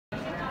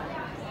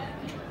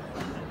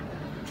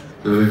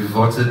Så vil vi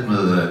fortsætte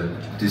med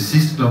det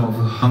sidste nummer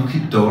på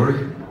Hunky Dory,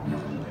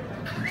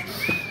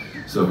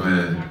 som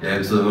jeg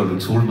altid har holdt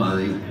utrolig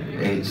meget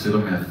af,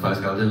 selvom jeg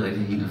faktisk aldrig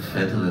rigtig helt har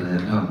fattet, hvad det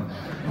handler om.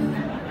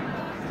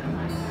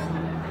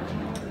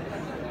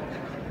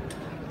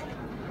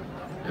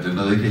 Er det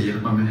noget, I kan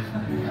hjælpe mig med?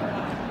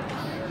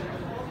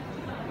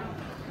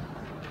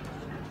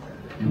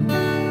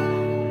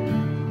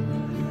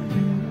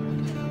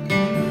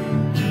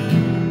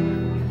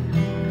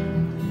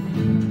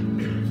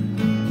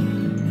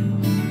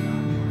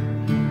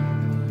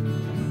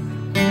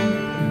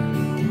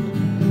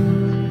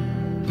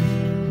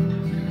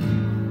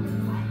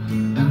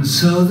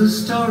 So the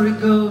story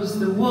goes,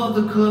 they wore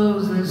the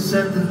clothes, they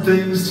said the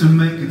things to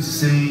make it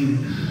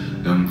seem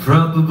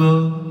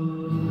improbable.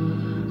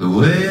 The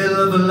way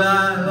of a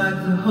lie like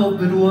the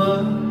hope it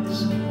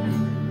was.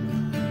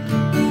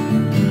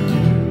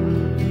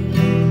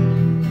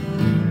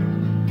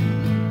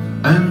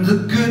 And the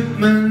good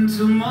men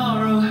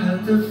tomorrow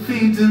had their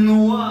feet in the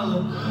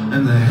wallow,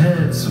 and their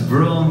heads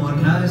abroad were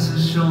nice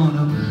and shorn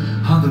of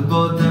how they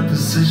bought their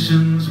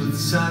positions with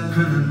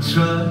saccharine and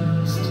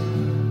trust.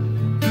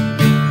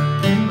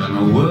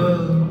 The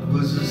world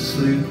was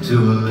asleep to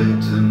a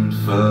latent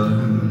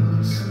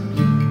fuss.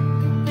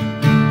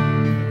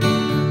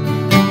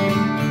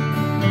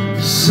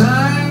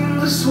 Sang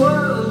the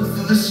swirl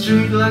through the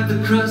street like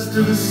the crust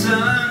of the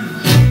sun.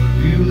 The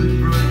Bewlay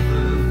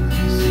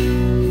Brothers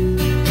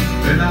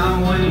in our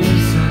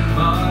wings at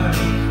bar,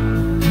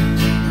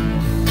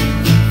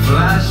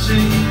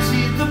 flashing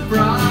teeth of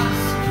brass,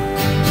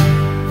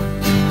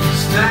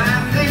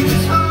 standing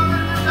tall.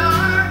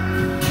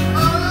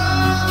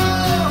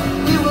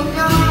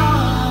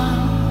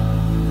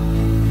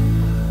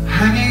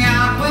 Hanging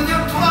out with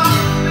your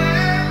 12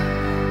 men,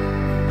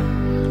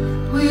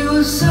 we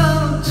were so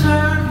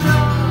turned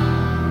on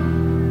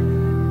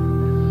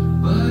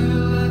by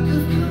your lack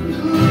of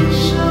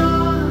conclusions.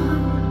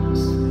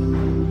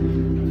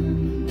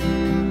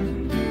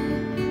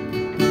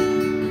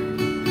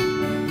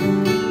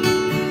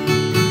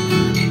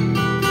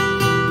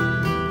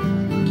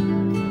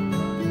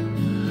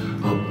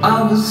 Oh, I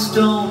was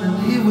stoned and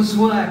he was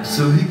whacked,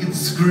 so he could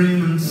scream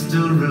and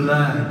still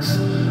relax.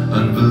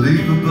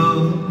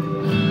 Unbelievable.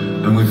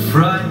 And we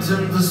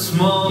frightened the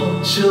small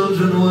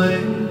children away.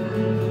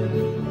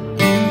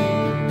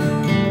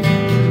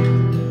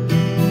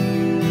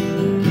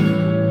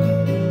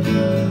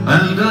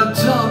 And our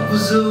talk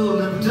was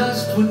old and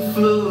dust would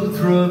flow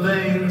through our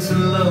veins,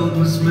 and lo, it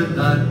was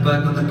midnight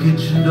back on the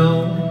kitchen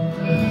door,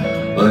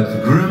 like the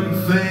grim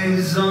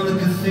face on the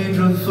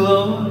cathedral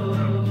floor.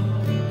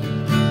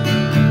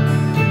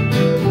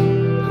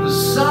 And the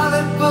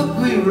solid book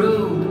we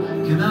wrote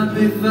cannot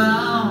be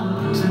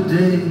found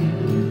today.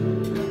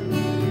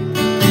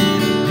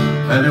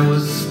 And it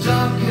was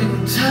stuck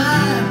in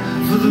time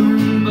for the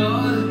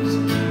boys,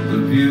 the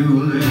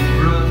Bewlay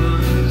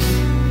Brothers,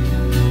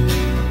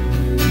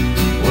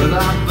 with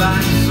our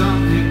backs on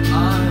the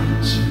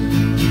arch.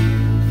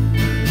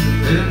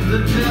 And the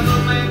devil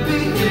may be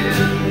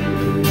here,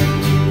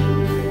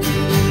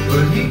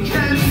 but he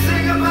can't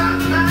sing about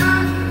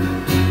that.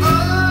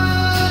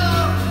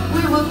 Oh,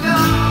 we were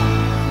gone,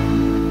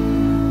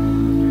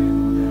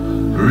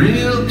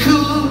 real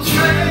cool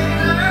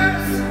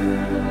trainers.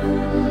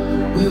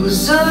 We were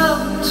so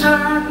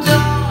turned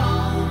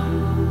on.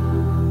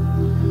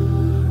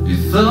 You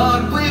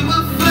thought we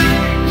were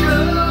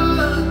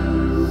fakers.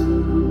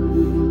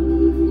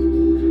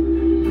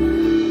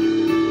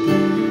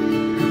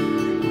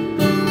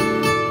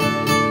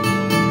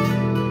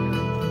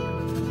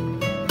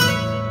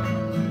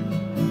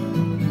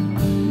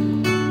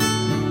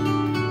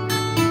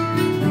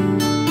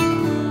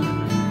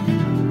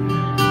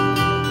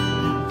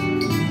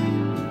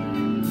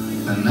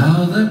 And now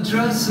the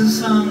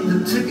dresses hung, the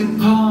ticket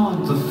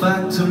pawned, the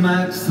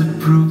Factomax that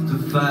proved the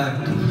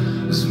fact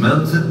was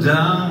melted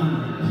down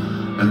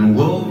and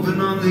woven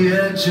on the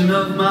edging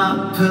of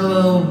my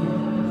pillow.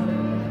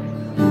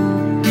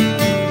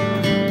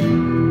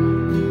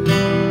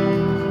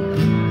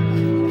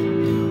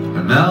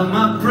 And now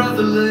my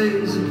brother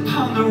lays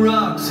upon the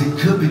rocks. He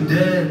could be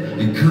dead,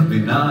 he could be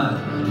not,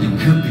 he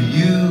could be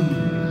you.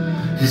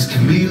 His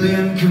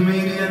chameleon,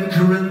 comedian,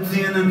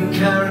 Corinthian and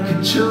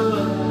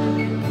caricature,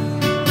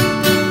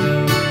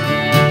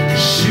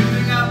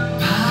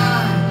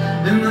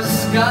 in the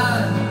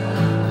sky,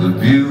 the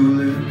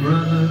Bewlay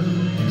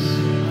Brothers,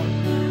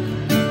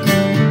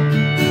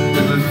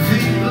 and the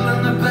feeble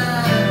and the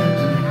bad,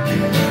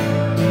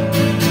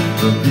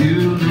 the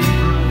Bewlay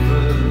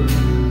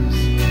Brothers,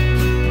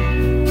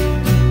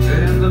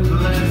 and the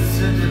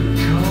blessed and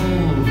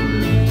cold,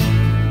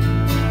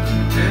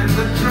 and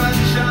the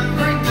crunch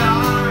hungry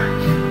dark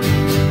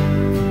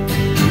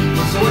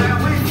was where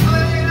we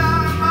played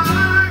our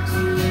marks.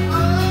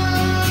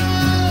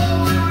 Oh,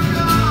 we were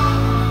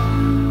gone.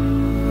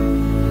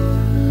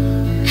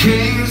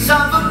 Kings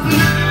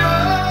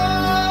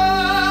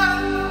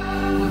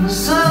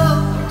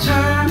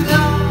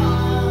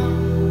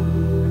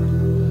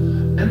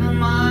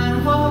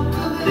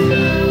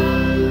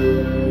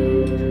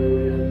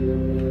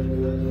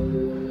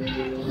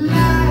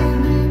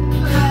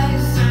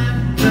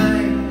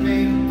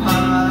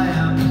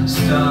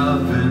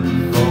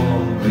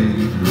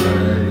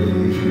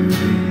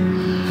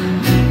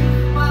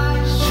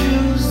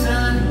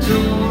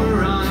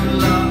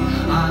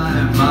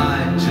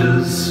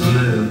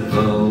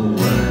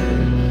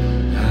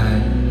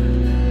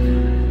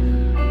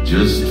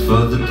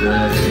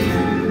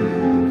day.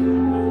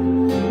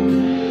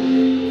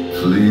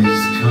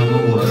 Please come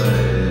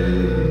away.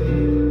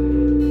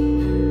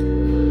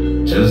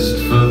 Just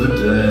for the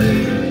day.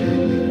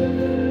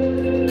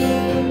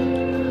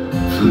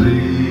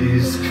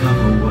 Please come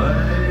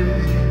away.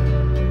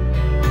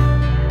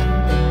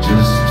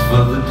 Just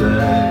for the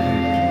day.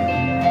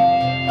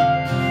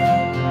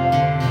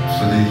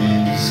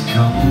 Please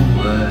come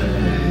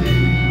away.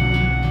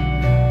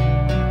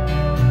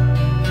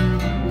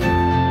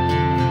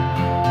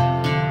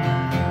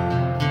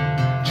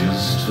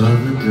 Just for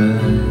the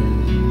day.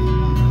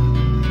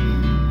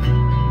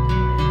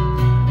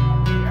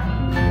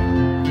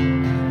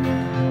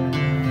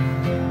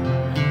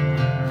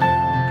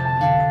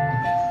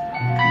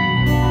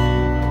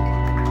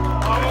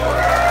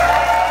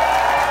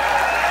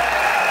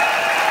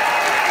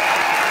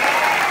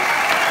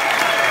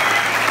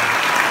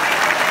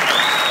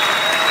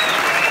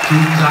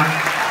 Tusind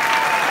tak.